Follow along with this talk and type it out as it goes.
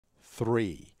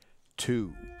3,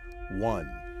 2,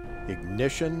 1,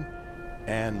 ignition,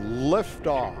 and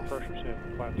liftoff.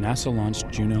 NASA launched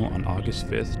Juno on August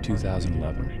 5th,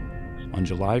 2011. On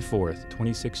July 4th,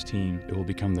 2016, it will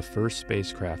become the first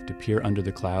spacecraft to peer under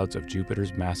the clouds of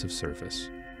Jupiter's massive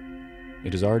surface.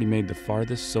 It has already made the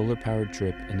farthest solar-powered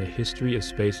trip in the history of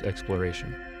space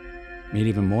exploration, made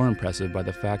even more impressive by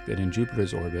the fact that in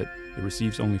Jupiter's orbit, it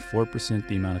receives only 4%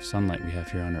 the amount of sunlight we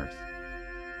have here on Earth,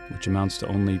 which amounts to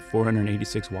only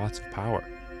 486 watts of power,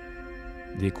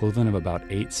 the equivalent of about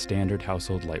 8 standard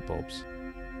household light bulbs.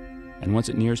 And once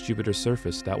it nears Jupiter's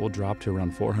surface, that will drop to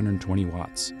around 420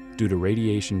 watts due to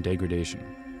radiation degradation.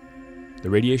 The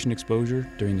radiation exposure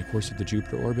during the course of the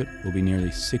Jupiter orbit will be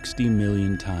nearly 60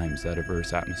 million times that of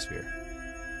Earth's atmosphere.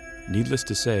 Needless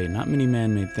to say, not many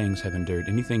man-made things have endured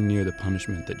anything near the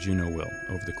punishment that Juno will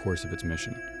over the course of its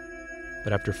mission.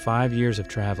 But after 5 years of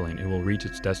traveling, it will reach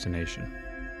its destination.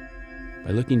 By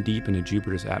looking deep into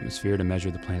Jupiter's atmosphere to measure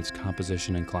the planet's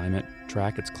composition and climate,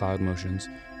 track its cloud motions,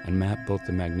 and map both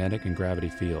the magnetic and gravity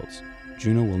fields,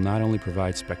 Juno will not only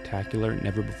provide spectacular,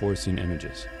 never-before-seen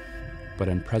images, but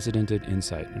unprecedented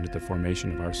insight into the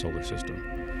formation of our solar system.